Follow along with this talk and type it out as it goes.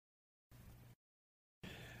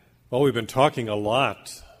Well, we've been talking a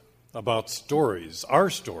lot about stories, our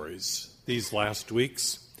stories, these last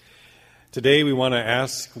weeks. Today we want to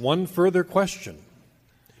ask one further question.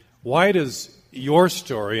 Why does your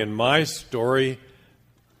story and my story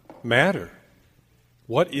matter?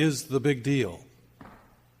 What is the big deal?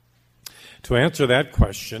 To answer that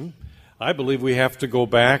question, I believe we have to go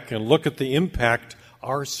back and look at the impact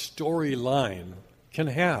our storyline can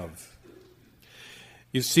have.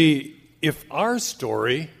 You see, if our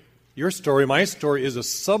story, your story, my story, is a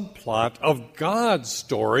subplot of God's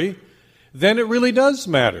story, then it really does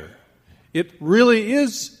matter. It really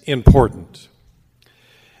is important.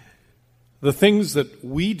 The things that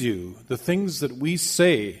we do, the things that we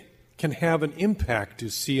say, can have an impact to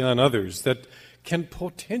see on others that can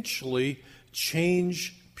potentially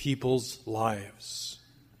change people's lives.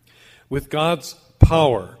 With God's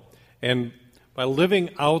power and by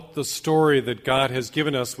living out the story that God has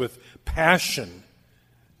given us with passion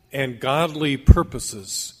and godly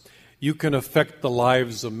purposes, you can affect the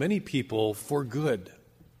lives of many people for good.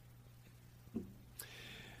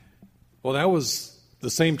 Well, that was the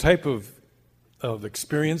same type of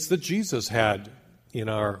experience that Jesus had in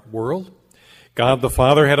our world. God the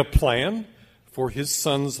Father had a plan for his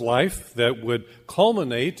Son's life that would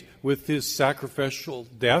culminate with his sacrificial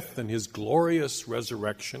death and his glorious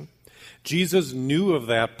resurrection. Jesus knew of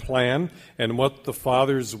that plan and what the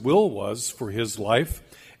Father's will was for his life,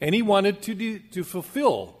 and he wanted to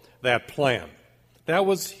fulfill that plan. That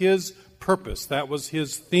was his purpose. That was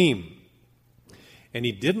his theme. And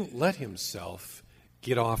he didn't let himself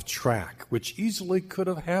get off track, which easily could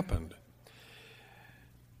have happened.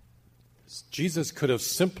 Jesus could have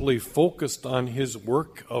simply focused on his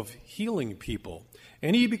work of healing people,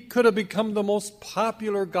 and he could have become the most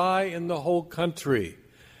popular guy in the whole country,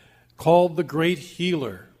 called the Great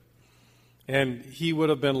Healer. And he would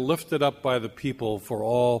have been lifted up by the people for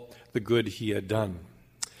all the good he had done.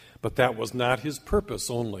 But that was not his purpose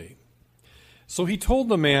only. So he told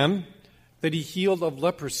the man that he healed of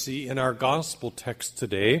leprosy in our gospel text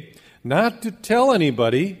today, not to tell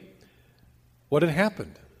anybody what had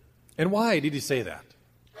happened. And why did he say that?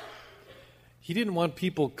 He didn't want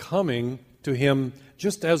people coming to him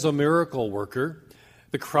just as a miracle worker.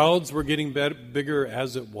 The crowds were getting bigger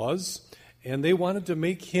as it was, and they wanted to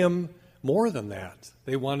make him more than that.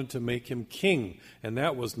 They wanted to make him king, and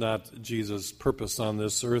that was not Jesus' purpose on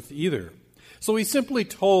this earth either. So he simply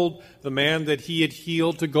told the man that he had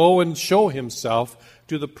healed to go and show himself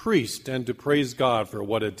to the priest and to praise God for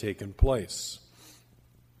what had taken place.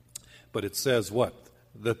 But it says what?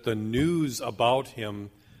 That the news about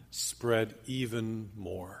him spread even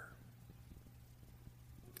more.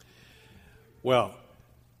 Well,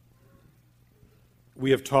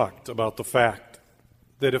 we have talked about the fact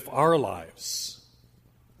that if our lives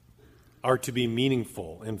are to be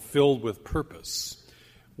meaningful and filled with purpose,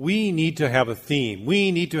 we need to have a theme.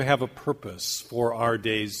 We need to have a purpose for our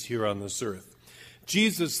days here on this earth.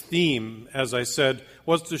 Jesus' theme, as I said,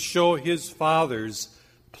 was to show his Father's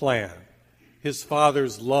plan, his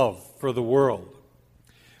Father's love for the world.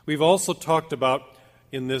 We've also talked about,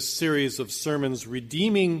 in this series of sermons,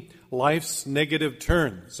 redeeming life's negative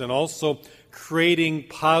turns and also creating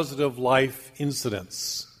positive life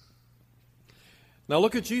incidents. Now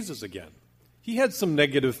look at Jesus again. He had some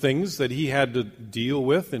negative things that he had to deal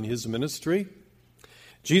with in his ministry.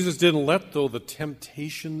 Jesus didn't let, though, the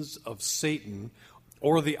temptations of Satan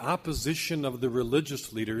or the opposition of the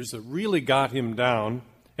religious leaders that really got him down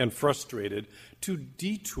and frustrated to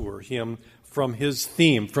detour him from his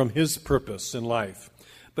theme, from his purpose in life.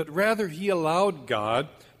 But rather, he allowed God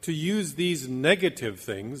to use these negative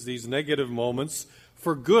things, these negative moments,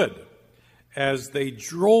 for good, as they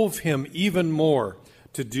drove him even more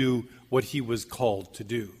to do what he was called to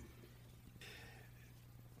do.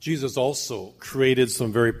 Jesus also created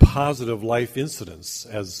some very positive life incidents,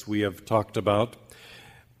 as we have talked about,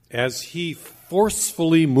 as he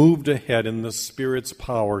forcefully moved ahead in the Spirit's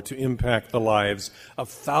power to impact the lives of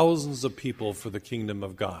thousands of people for the kingdom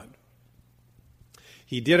of God.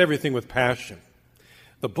 He did everything with passion.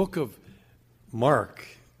 The book of Mark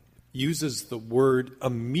uses the word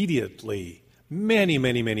immediately many,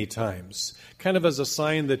 many, many times, kind of as a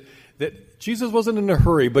sign that Jesus wasn't in a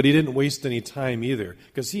hurry, but he didn't waste any time either,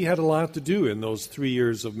 because he had a lot to do in those 3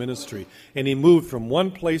 years of ministry. And he moved from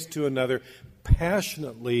one place to another,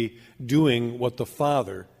 passionately doing what the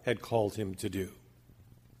Father had called him to do.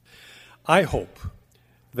 I hope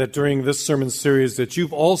that during this sermon series that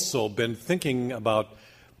you've also been thinking about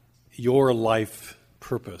your life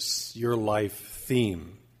purpose, your life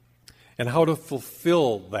theme, and how to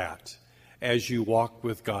fulfill that as you walk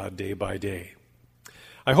with God day by day.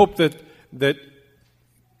 I hope that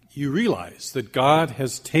you realize that God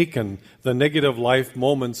has taken the negative life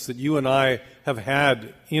moments that you and I have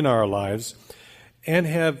had in our lives and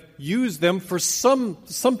have used them for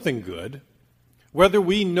something good, whether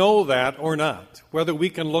we know that or not, whether we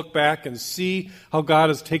can look back and see how God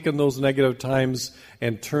has taken those negative times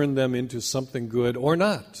and turned them into something good or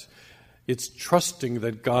not. It's trusting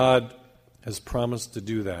that God has promised to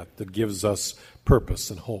do that gives us purpose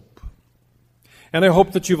and hope. And I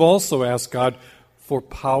hope that you've also asked God for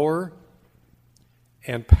power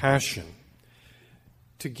and passion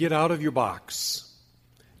to get out of your box,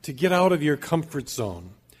 to get out of your comfort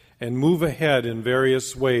zone, and move ahead in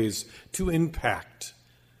various ways to impact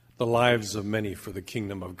the lives of many for the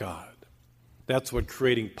kingdom of God. That's what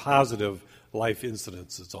creating positive life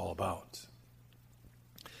incidents is all about.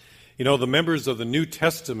 You know, the members of the New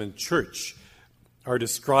Testament church are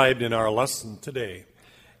described in our lesson today.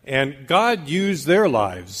 And God used their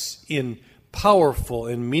lives in powerful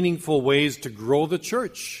and meaningful ways to grow the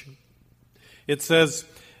church. It says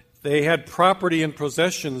they had property and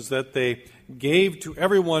possessions that they gave to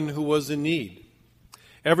everyone who was in need.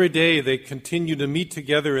 Every day they continued to meet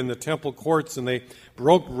together in the temple courts, and they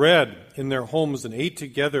broke bread in their homes and ate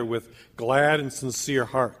together with glad and sincere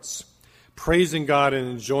hearts, praising God and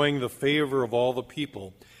enjoying the favor of all the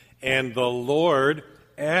people. And the Lord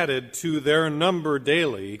added to their number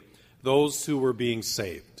daily those who were being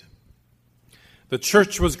saved. The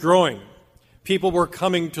church was growing. People were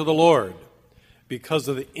coming to the Lord because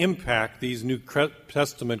of the impact these New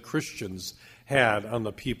Testament Christians had on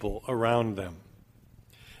the people around them.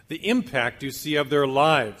 The impact, you see, of their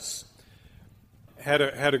lives had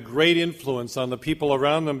a great influence on the people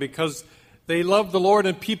around them because they loved the Lord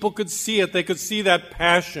and people could see it. They could see that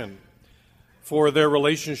passion for their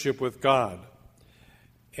relationship with God.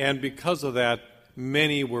 And because of that,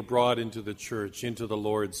 many were brought into the church, into the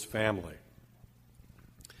Lord's family.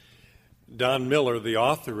 Don Miller, the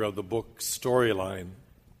author of the book Storyline,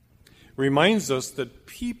 reminds us that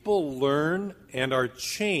people learn and are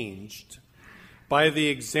changed by the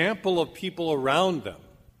example of people around them,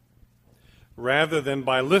 rather than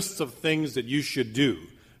by lists of things that you should do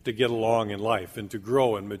to get along in life and to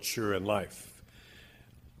grow and mature in life.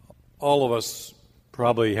 All of us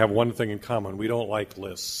probably have one thing in common. We don't like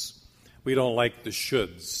lists. We don't like the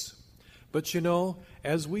shoulds. But you know,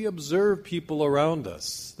 as we observe people around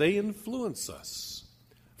us, they influence us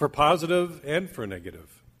for positive and for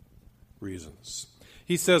negative reasons.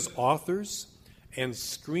 He says authors and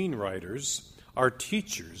screenwriters are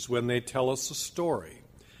teachers when they tell us a story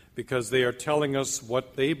because they are telling us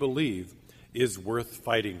what they believe is worth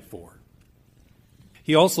fighting for.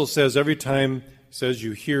 He also says every time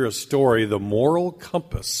you hear a story, the moral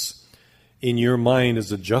compass in your mind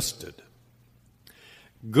is adjusted.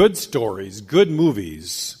 Good stories, good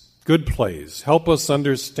movies, good plays help us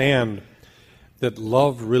understand that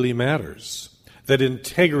love really matters, that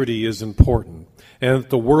integrity is important, and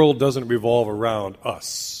that the world doesn't revolve around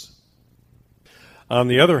us. On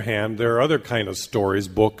the other hand, there are other kind of stories,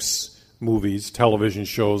 books, movies, television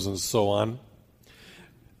shows, and so on,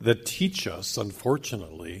 that teach us,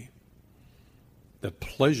 unfortunately, that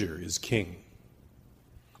pleasure is king,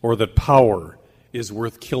 or that power is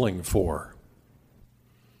worth killing for.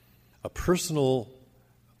 A person's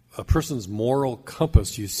moral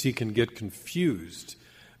compass, you see, can get confused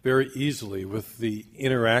very easily with the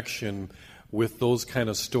interaction with those kind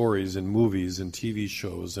of stories in movies and TV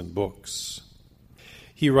shows and books.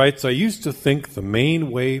 He writes, I used to think the main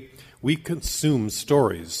way we consume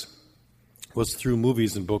stories was through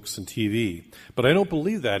movies and books and TV, but I don't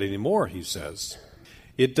believe that anymore, he says.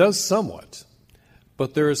 It does somewhat,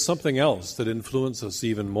 but there is something else that influences us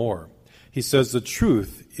even more. He says the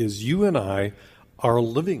truth is you and I are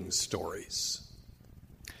living stories.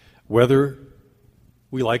 Whether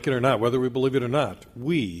we like it or not, whether we believe it or not,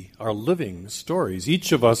 we are living stories.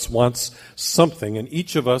 Each of us wants something, and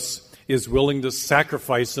each of us is willing to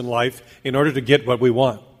sacrifice in life in order to get what we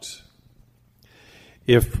want.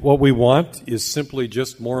 If what we want is simply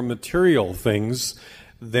just more material things,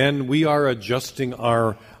 then we are adjusting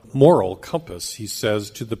our moral compass, he says,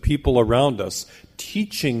 to the people around us,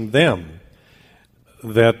 teaching them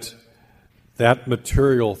that that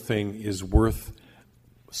material thing is worth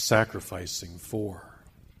sacrificing for.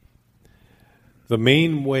 The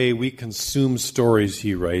main way we consume stories,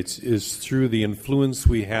 he writes, is through the influence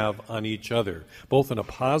we have on each other, both in a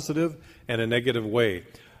positive and a negative way.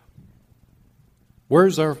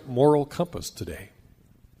 Where's our moral compass today?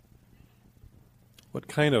 What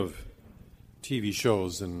kind of TV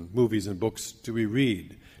shows and movies and books do we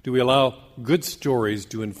read? Do we allow good stories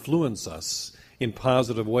to influence us in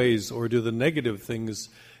positive ways, or do the negative things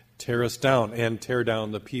tear us down and tear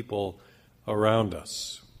down the people around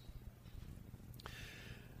us.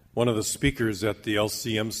 One of the speakers at the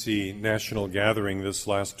LCMC National Gathering this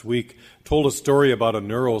last week told a story about a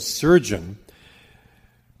neurosurgeon,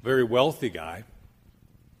 very wealthy guy,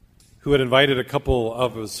 who had invited a couple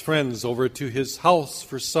of his friends over to his house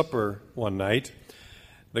for supper one night.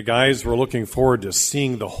 The guys were looking forward to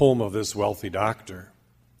seeing the home of this wealthy doctor.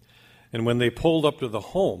 And when they pulled up to the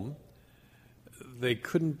home, they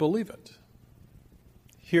couldn't believe it.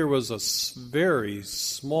 Here was a very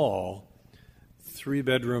small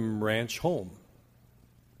 3-bedroom ranch home.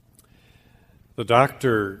 The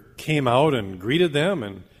doctor came out and greeted them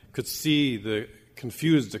and could see the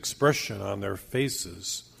confused expression on their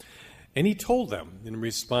faces. And he told them, in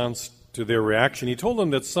response to their reaction, he told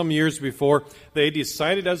them that some years before they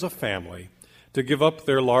decided as a family to give up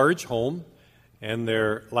their large home and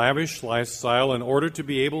their lavish lifestyle in order to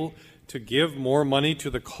be able to give more money to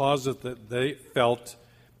the causes that they felt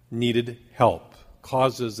needed help,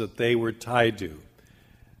 causes that they were tied to,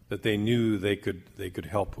 that they knew they could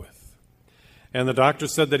help with. And the doctor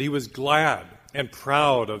said that he was glad and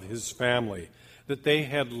proud of his family, that they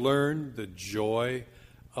had learned the joy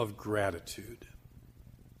of gratitude.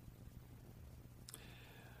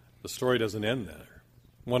 The story doesn't end there.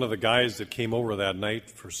 One of the guys that came over that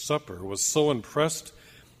night for supper was so impressed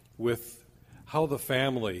with how the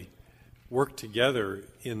family worked together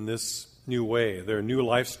in this new way, their new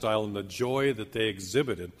lifestyle, and the joy that they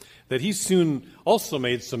exhibited, that he soon also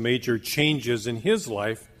made some major changes in his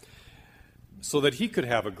life so that he could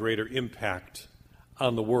have a greater impact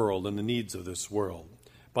on the world and the needs of this world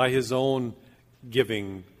by his own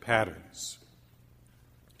giving patterns.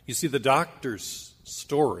 You see, the doctor's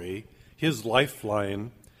story, his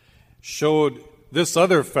lifeline, showed this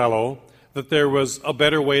other fellow that there was a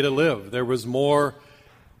better way to live. There was more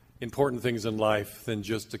important things in life than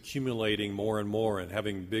just accumulating more and more and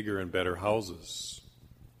having bigger and better houses.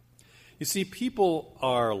 You see, people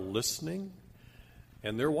are listening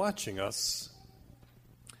and they're watching us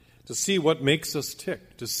to see what makes us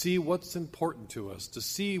tick, to see what's important to us, to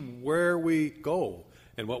see where we go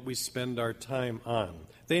and what we spend our time on.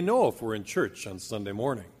 They know if we're in church on Sunday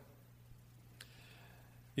morning.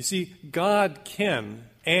 You see, God can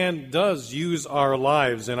and does use our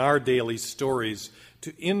lives and our daily stories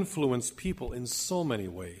to influence people in so many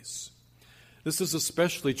ways. This is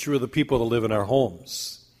especially true of the people that live in our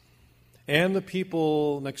homes, and the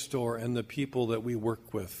people next door, and the people that we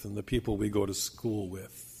work with, and the people we go to school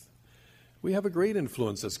with. We have a great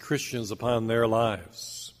influence as Christians upon their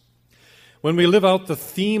lives. When we live out the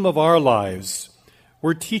theme of our lives,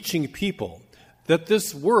 we're teaching people that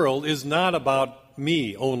this world is not about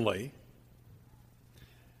me only,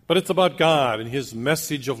 but it's about God and His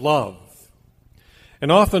message of love.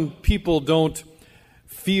 And often people don't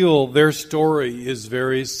feel their story is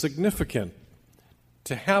very significant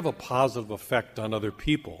to have a positive effect on other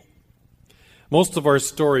people. Most of our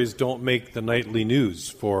stories don't make the nightly news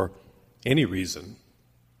for any reason.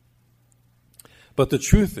 But the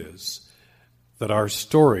truth is that our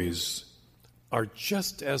stories are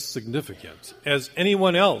just as significant as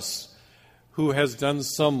anyone else who has done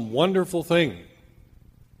some wonderful thing,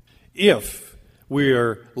 if we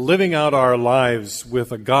are living out our lives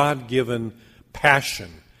with a God-given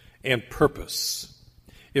passion and purpose.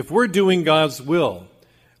 If we're doing God's will,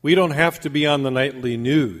 we don't have to be on the nightly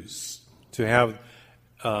news to have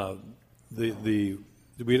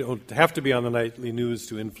we don't have to be on the nightly news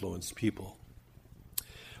to influence people.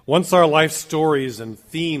 Once our life stories and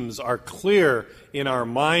themes are clear in our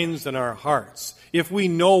minds and our hearts, if we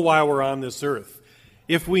know why we're on this earth,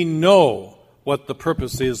 if we know what the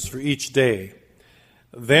purpose is for each day,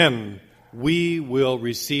 then we will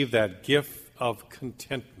receive that gift of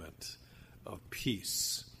contentment, of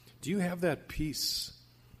peace. Do you have that peace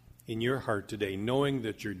in your heart today, knowing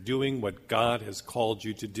that you're doing what God has called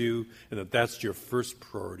you to do and that that's your first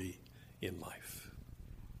priority in life?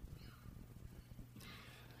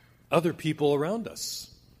 Other people around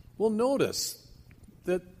us will notice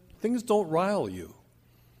that things don't rile you,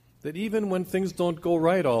 that even when things don't go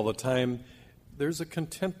right all the time, there's a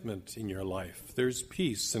contentment in your life. There's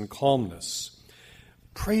peace and calmness.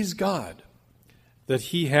 Praise God that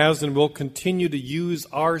He has and will continue to use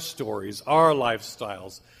our stories, our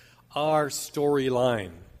lifestyles, our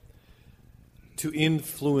storyline to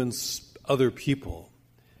influence other people,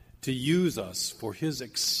 to use us for His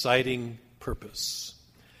exciting purpose.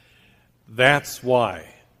 That's why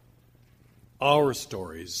our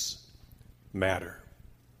stories matter.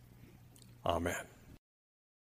 Amen.